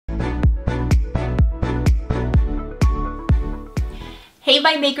Hey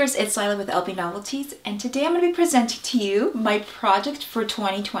Vibemakers, it's Lila with LB Novelties, and today I'm going to be presenting to you my project for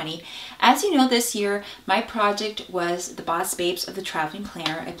 2020. As you know, this year my project was the Boss Babes of the Traveling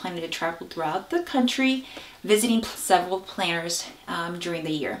Planner. I planned to travel throughout the country, visiting several planners during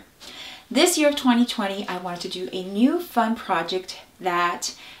the year. This year of 2020, I wanted to do a new fun project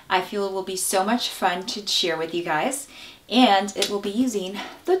that I feel will be so much fun to share with you guys, and it will be using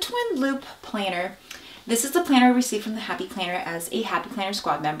the Twin Loop Planner. This is the planner I received from the Happy Planner as a Happy Planner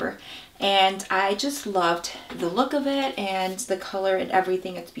squad member, and I just loved the look of it and the color and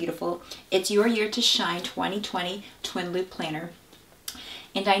everything. It's beautiful. It's Your Year to Shine 2020 Twin Loop Planner.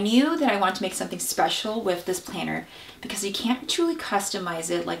 And I knew that I wanted to make something special with this planner because you can't truly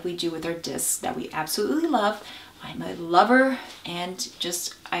customize it like we do with our discs that we absolutely love. I'm a lover and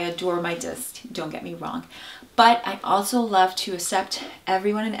I adore my discs, don't get me wrong. But I also love to accept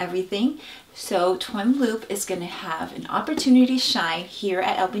everyone and everything. So Twin Loop is going to have an opportunity to shine here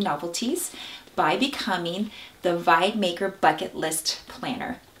at LB Novelties by becoming the Vibemaker Bucket List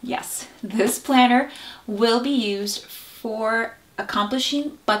Planner. Yes, this planner will be used for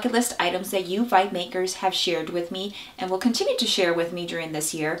accomplishing bucket list items that you Vibemakers have shared with me and will continue to share with me during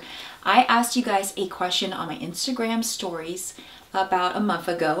this year. I asked you guys a question on my Instagram stories about a month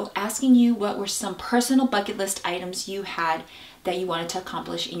ago, asking you what were some personal bucket list items you had that you wanted to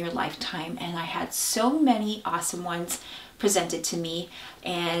accomplish in your lifetime, and I had so many awesome ones presented to me,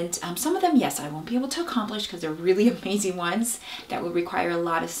 and some of them, yes, I won't be able to accomplish because they're really amazing ones that will require a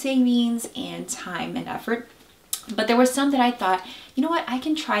lot of savings and time and effort. But there were some that I thought, you know what, I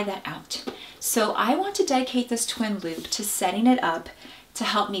can try that out. So I want to dedicate this Twin Loop to setting it up to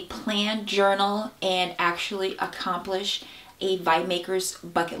help me plan, journal, and actually accomplish a Vibemaker's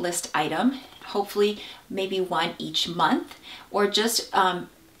bucket list item. Hopefully maybe one each month, or just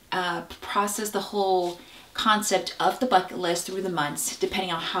process the whole concept of the bucket list through the months,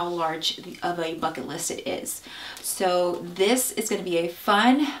 depending on how large of a bucket list it is. So this is going to be a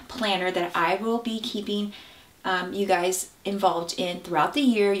fun planner that I will be keeping you guys involved in throughout the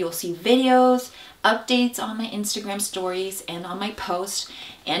year. You'll see videos, updates on my Instagram stories and on my posts,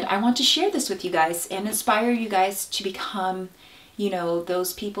 and I want to share this with you guys and inspire you guys to become, you know,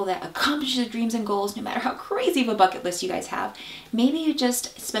 those people that accomplish their dreams and goals no matter how crazy of a bucket list you guys have. Maybe you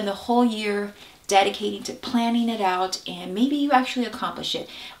just spend the whole year dedicating to planning it out, and maybe you actually accomplish it,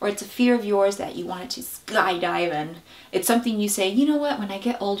 or it's a fear of yours that you wanted to skydive, and it's something you say, you know what, when I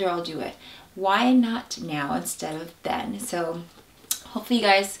get older I'll do it. Why not now instead of then? So hopefully you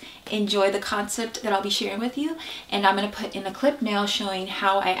guys enjoy the concept that I'll be sharing with you, and I'm going to put in a clip now showing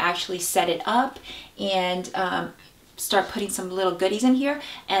how I actually set it up and start putting some little goodies in here,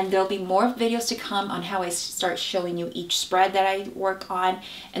 and there'll be more videos to come on how I start showing you each spread that I work on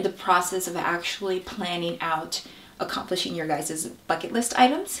and the process of actually planning out accomplishing your guys' bucket list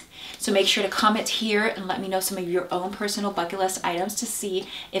items. So make sure to comment here and let me know some of your own personal bucket list items to see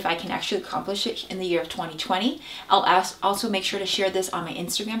if I can actually accomplish it in the year of 2020. I'll also make sure to share this on my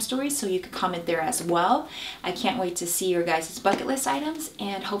Instagram stories so you can comment there as well. I can't wait to see your guys' bucket list items,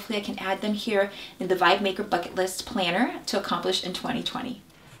 and hopefully I can add them here in the Vibemaker Bucket List Planner to accomplish in 2020.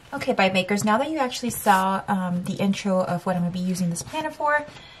 Okay, Vibemakers, now that you actually saw the intro of what I'm going to be using this planner for,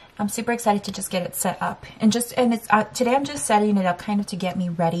 I'm super excited to just get it set up, and today I'm just setting it up kind of to get me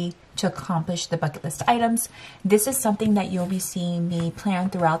ready to accomplish the bucket list items. This is something that you'll be seeing me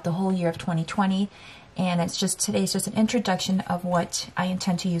plan throughout the whole year of 2020, and today's just an introduction of what I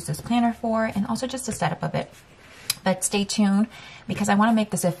intend to use this planner for, and also just a setup of it. But stay tuned because I want to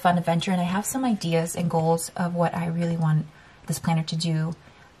make this a fun adventure, and I have some ideas and goals of what I really want this planner to do,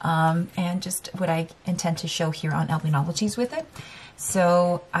 and just what I intend to show here on LB Novelties with it.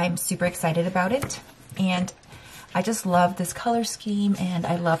 So I'm super excited about it, and I just love this color scheme, and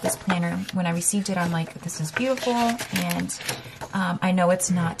I love this planner. When I received it, I'm like, this is beautiful, and I know it's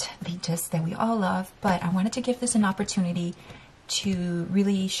not the disc that we all love, but I wanted to give this an opportunity to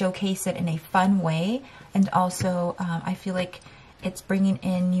really showcase it in a fun way, and also I feel like it's bringing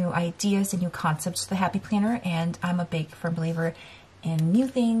in new ideas and new concepts to the Happy Planner, and I'm a big firm believer in new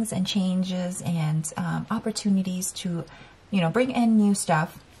things and changes and opportunities to, you know, bring in new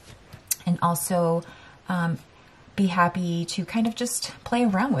stuff, and also be happy to kind of just play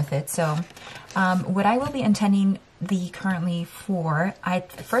around with it. So what I will be intending currently for, I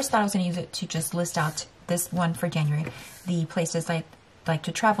first thought I was going to use it to just list out this one for January, the places I like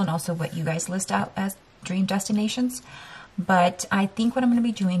to travel, and also what you guys list out as dream destinations. But I think what I'm going to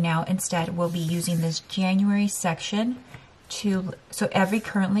be doing now instead will be using this January section so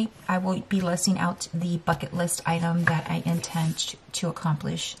currently I will be listing out the bucket list item that I intend to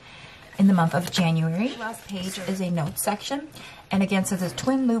accomplish in the month of January. The last page is a notes section. And again, since it's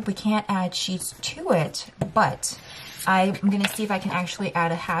twin loop, we can't add sheets to it, but I'm gonna see if I can actually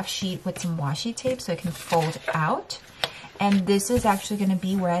add a half sheet with some washi tape so it can fold out. And this is actually gonna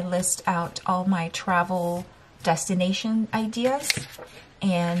be where I list out all my travel destination ideas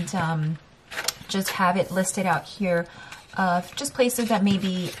and just have it listed out here of just places that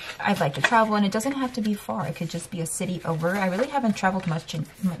maybe I'd like to travel, and it doesn't have to be far. It could just be a city over. I really haven't traveled much in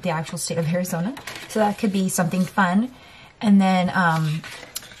the actual state of Arizona, so that could be something fun. And then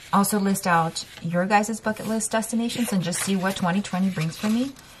also list out your guys' bucket list destinations and just see what 2020 brings for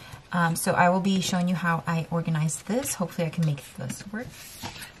me. So I will be showing you how I organize this. Hopefully I can make this work.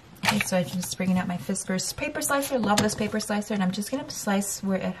 Okay, so I'm just bringing out my first paper slicer. Love this paper slicer, and I'm just gonna slice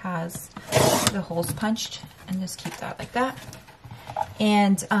where it has the holes punched and just keep that like that.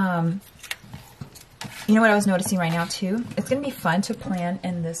 And you know what I was noticing right now too? It's gonna be fun to plan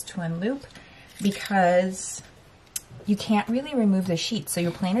in this twin loop because you can't really remove the sheet, so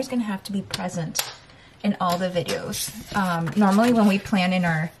your planner is gonna have to be present in all the videos. Normally when we plan in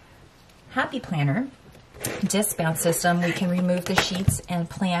our Happy Planner disc-bound system, we can remove the sheets and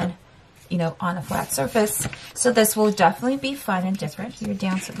plan, you know, on a flat surface. So this will definitely be fun and different. Here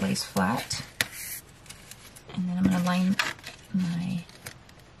down so it lays flat. And then I'm going to line my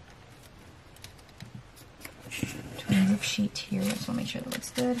twin loop sheet here. Just want to make sure that looks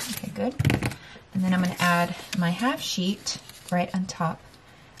good. Okay, good. And then I'm going to add my half sheet right on top,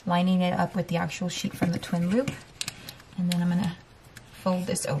 lining it up with the actual sheet from the twin loop. And then I'm going to fold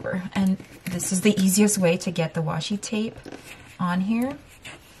this over, and this is the easiest way to get the washi tape on here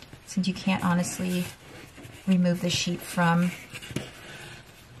since you can't honestly remove the sheet from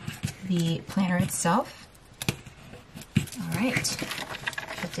the planner itself. All right,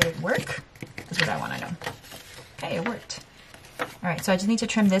 but did it work? That's what I want to know. Okay, it worked. All right, so I just need to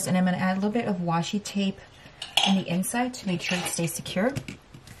trim this, and I'm going to add a little bit of washi tape on the inside to make sure it stays secure,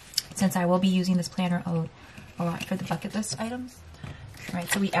 since I will be using this planner a lot for the bucket list items. All right,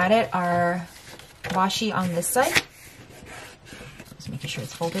 so we added our washi on this side. Just making sure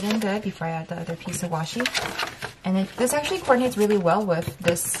it's folded in good before I add the other piece of washi. And then this actually coordinates really well with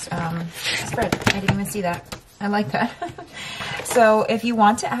this spread. I didn't even see that. I like that. So if you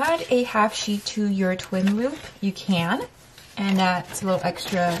want to add a half sheet to your twin loop, you can. And that's a little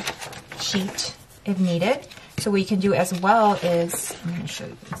extra sheet if needed. So what you can do as well is, I'm going to show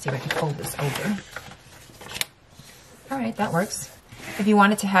you, let's see if I can fold this over. All right, that works. If you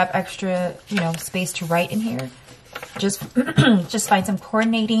wanted to have extra, you know, space to write in here, just just find some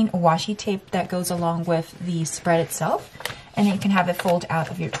coordinating washi tape that goes along with the spread itself, and then you can have it fold out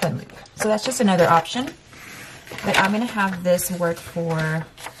of your twin loop. So that's just another option. But I'm going to have this work for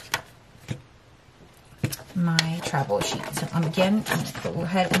my travel sheet. So again, I'm going to go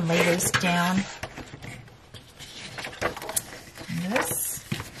ahead and lay this down. This.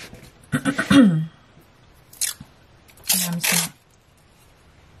 And I'm just going to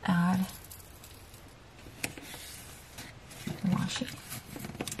add washi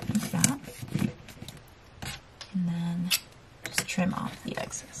like that, and then just trim off the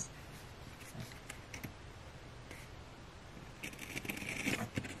excess.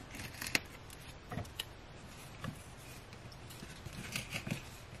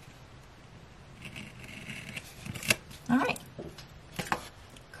 All right,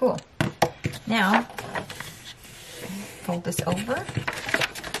 cool. Now fold this over.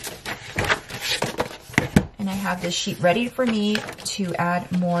 And I have this sheet ready for me to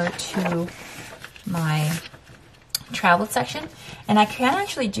add more to my travel section. And I can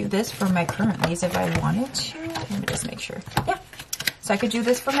actually do this for my currentlies if I wanted to. Let me just make sure. Yeah. So I could do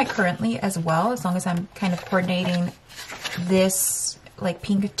this for my currently as well, as long as I'm kind of coordinating this like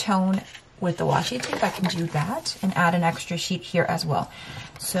pink tone with the washi tape. I can do that and add an extra sheet here as well.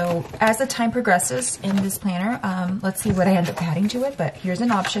 So as the time progresses in this planner, let's see what I end up adding to it. But here's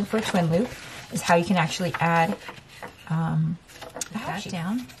an option for twin loop, is how you can actually add the half sheet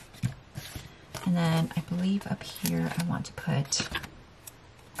down. And then I believe up here I want to put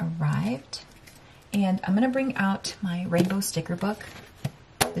arrived. And I'm going to bring out my rainbow sticker book.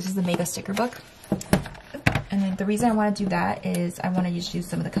 This is the Mega sticker book. And then the reason I want to do that is I want to use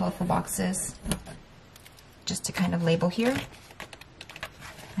some of the colorful boxes just to kind of label here.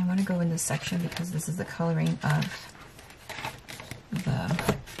 I want to go in this section because this is the coloring of the,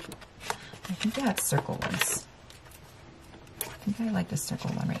 I think they had circle ones. I think I like the circle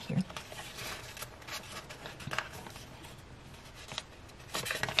one right here.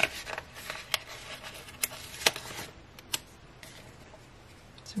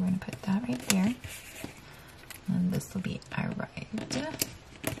 So we're going to put that right there. And this will be arrived.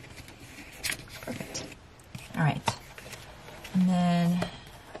 All right. And then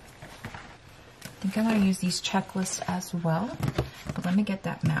I think I want to use these checklists as well. But let me get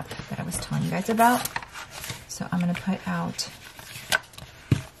that map that I was telling you guys about. So I'm going to put out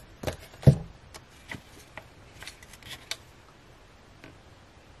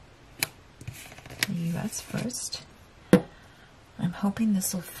the US first. I'm hoping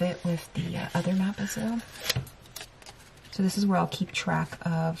this will fit with the other map as well. So this is where I'll keep track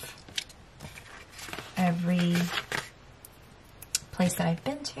of every place that I've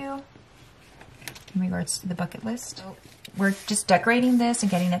been to in regards to the bucket list. So we're just decorating this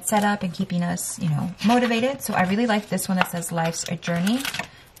and getting it set up and keeping us, you know, motivated. So I really like this one that says Life's a Journey.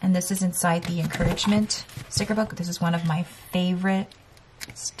 And this is inside the encouragement sticker book. This is one of my favorite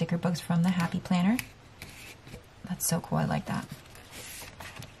sticker books from the Happy Planner. That's so cool. I like that.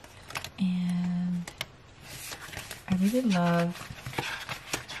 And I really love,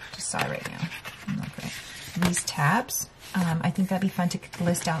 just saw it right now. Okay. These tabs. I think that'd be fun to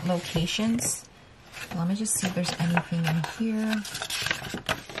list out locations. Let me just see if there's anything in here.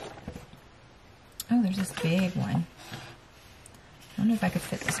 Oh, there's this big one. I wonder if I could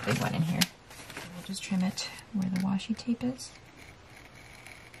fit this big one in here. We'll just trim it where the washi tape is.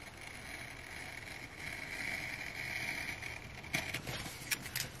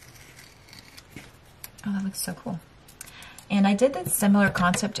 Oh, that looks so cool. And I did that similar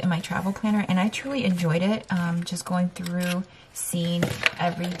concept in my travel planner, and I truly enjoyed it. Just going through, seeing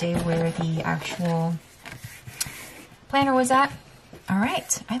every day where the actual planner was at. All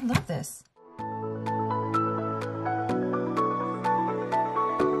right, I love this.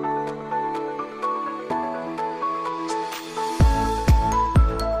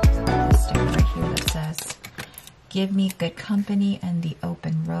 Sticker right here that says, "Give me good company and the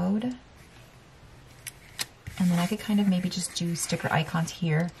open road." And then I could kind of maybe just do sticker icons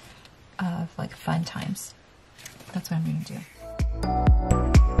here of like fun times. That's what I'm going to do.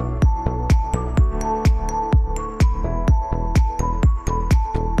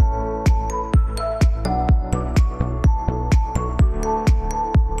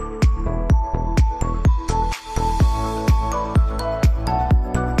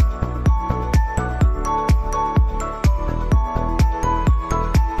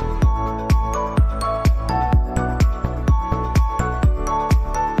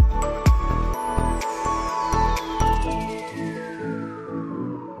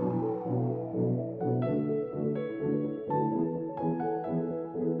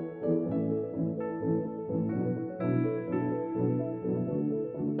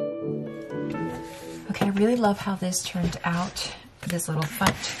 Okay, I really love how this turned out, this little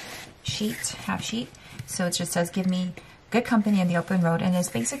front sheet, half sheet. So it just says, "Give me good company and the open road," and it's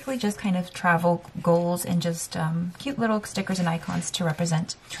basically just kind of travel goals and just cute little stickers and icons to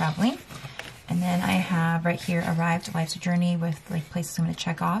represent traveling. And then I have right here, "Arrived, Life's a Journey," with like places I'm going to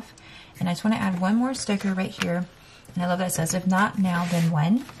check off. And I just want to add one more sticker right here. And I love that it says, "If not now, then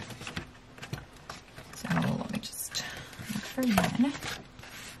when?" So let me just look for one.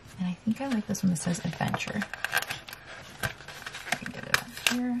 And I think I like this one that says "Adventure." I can get it up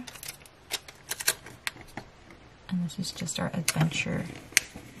here. And this is just our adventure.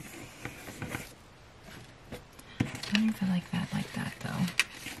 I don't know if I like that though.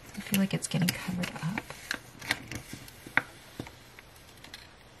 I feel like it's getting covered up.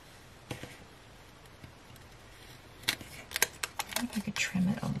 I think I could trim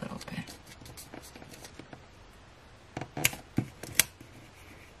it a little bit.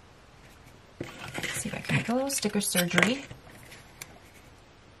 Let's see if I can make a little sticker surgery.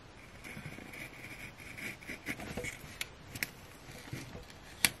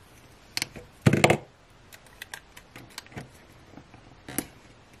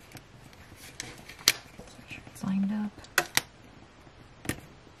 Lined up.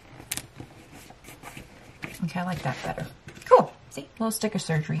 Okay, I like that better. Cool. See, a little sticker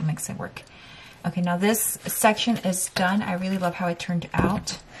surgery makes it work. Okay, now this section is done. I really love how it turned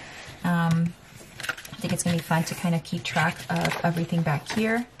out. I think it's going to be fun to kind of keep track of everything back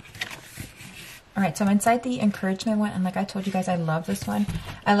here. All right, so I'm inside the encouragement one, and like I told you guys, I love this one.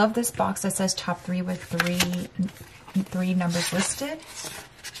 I love this box that says top 3 with three numbers listed.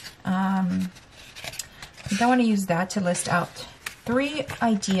 I think I want to use that to list out 3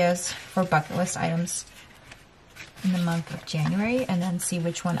 ideas for bucket list items in the month of January, and then see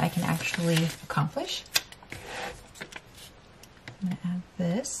which one I can actually accomplish. I'm going to add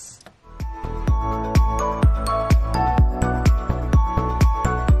this.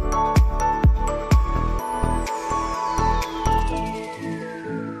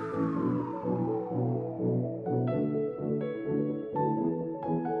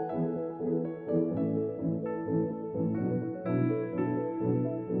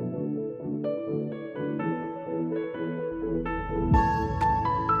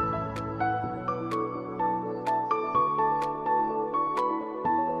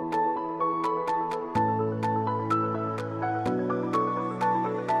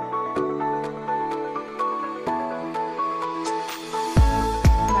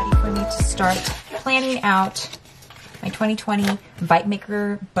 start planning out my 2020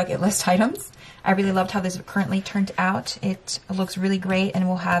 Vibemaker bucket list items. I really loved how this currently turned out. It looks really great and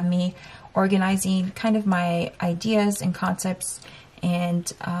will have me organizing kind of my ideas and concepts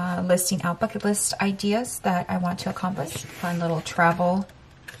and listing out bucket list ideas that I want to accomplish. Fun little travel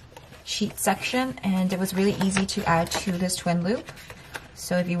sheet section, and it was really easy to add to this twin loop.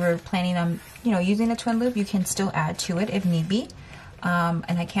 So if you were planning on, using a twin loop, you can still add to it if need be.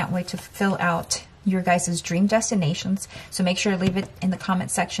 And I can't wait to fill out your guys' dream destinations. So make sure to leave it in the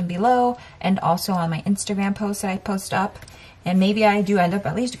comment section below and also on my Instagram post that I post up. And maybe I do end up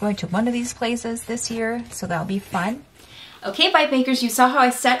at least going to one of these places this year, so that'll be fun. Okay, Vibemakers, you saw how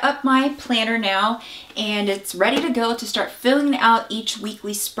I set up my planner now, and it's ready to go to start filling out each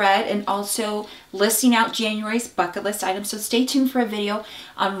weekly spread and also listing out January's bucket list items. So stay tuned for a video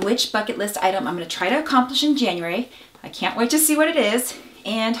on which bucket list item I'm going to try to accomplish in January. I can't wait to see what it is.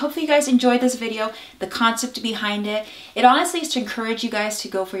 And hopefully you guys enjoyed this video, the concept behind it. It honestly is to encourage you guys to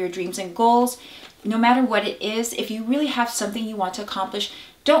go for your dreams and goals. No matter what it is, if you really have something you want to accomplish,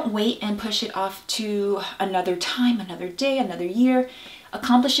 don't wait and push it off to another time, another day, another year.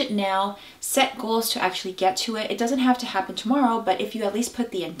 Accomplish it now. Set goals to actually get to it. It doesn't have to happen tomorrow, but if you at least put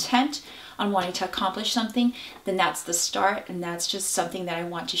the intent on wanting to accomplish something, then that's the start, and that's just something that I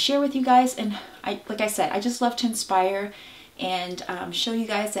want to share with you guys. And like I said, I just love to inspire and show you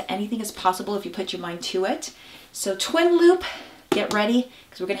guys that anything is possible if you put your mind to it. So twin loop, get ready,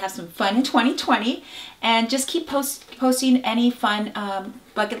 because we're going to have some fun in 2020. And just keep posting any fun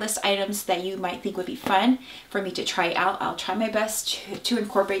bucket list items that you might think would be fun for me to try out. I'll try my best to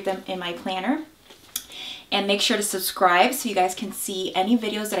incorporate them in my planner. And make sure to subscribe so you guys can see any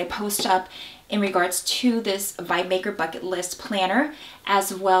videos that I post up in regards to this Vibemaker bucket list planner,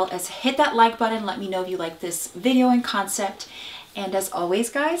 as well as hit that like button. Let me know if you like this video and concept. And as always,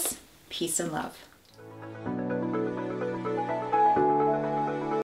 guys, peace and love.